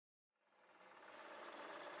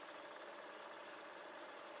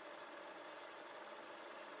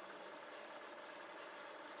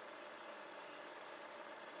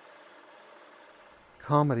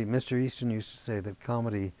comedy, Mr. Easton used to say that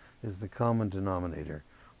comedy is the common denominator.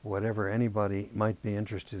 Whatever anybody might be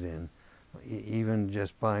interested in, even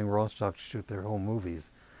just buying raw stock to shoot their home movies,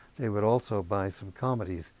 they would also buy some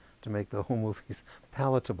comedies to make the home movies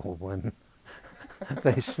palatable when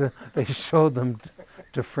they showed them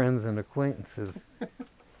to friends and acquaintances.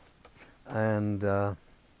 And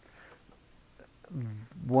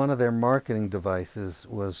one of their marketing devices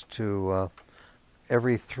was to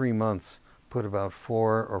every 3 months put about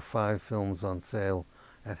 4 or 5 films on sale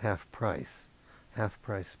at half price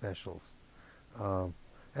specials.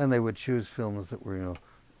 And they would choose films that were, you know,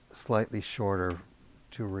 slightly shorter,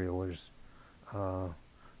 2-reelers.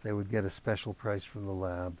 They would get a special price from the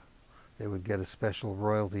lab. They would get a special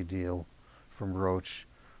royalty deal from Roach,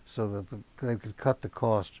 so that they could cut the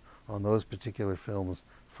cost on those particular films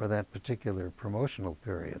for that particular promotional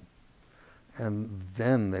period. And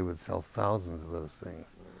then they would sell thousands of those things.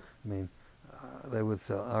 I mean, they would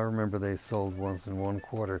sell, I remember they sold once in 1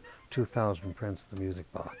 quarter 2,000 prints of the Music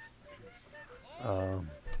Box.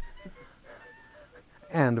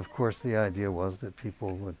 And of course the idea was that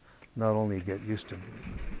people would not only get used to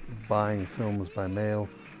buying films by mail,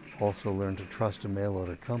 also learn to trust a mail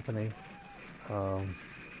order company,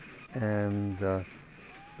 and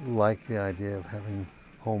like the idea of having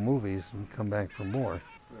home movies and come back for more.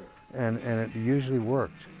 And it usually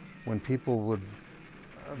worked. When people would,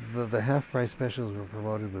 the half-price specials were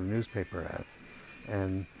promoted with newspaper ads,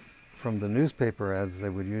 and from the newspaper ads they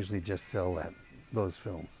would usually just sell those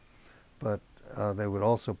films. But they would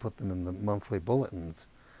also put them in the monthly bulletins,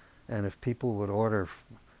 and if people would order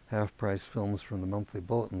half-price films from the monthly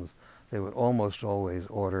bulletins, they would almost always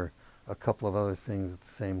order a couple of other things at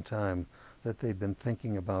the same time that they'd been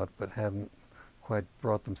thinking about but hadn't quite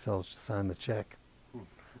brought themselves to sign the check.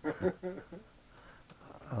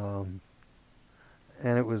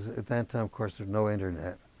 And it was, at that time, of course, there was no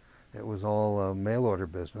internet. It was all mail order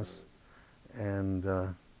business. And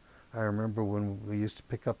I remember when we used to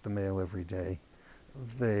pick up the mail every day,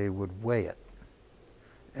 they would weigh it.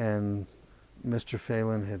 And Mr.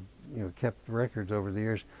 Phelan had, you know, kept records over the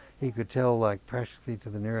years. He could tell, like, practically to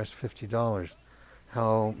the nearest $50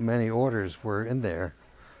 how many orders were in there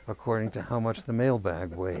according to how much the mail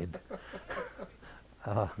bag weighed.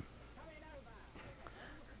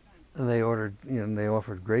 And they ordered, you know, and they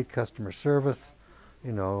offered great customer service,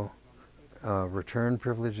 you know, return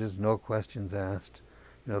privileges, no questions asked,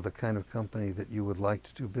 you know, the kind of company that you would like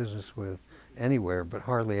to do business with anywhere but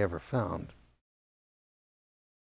hardly ever found.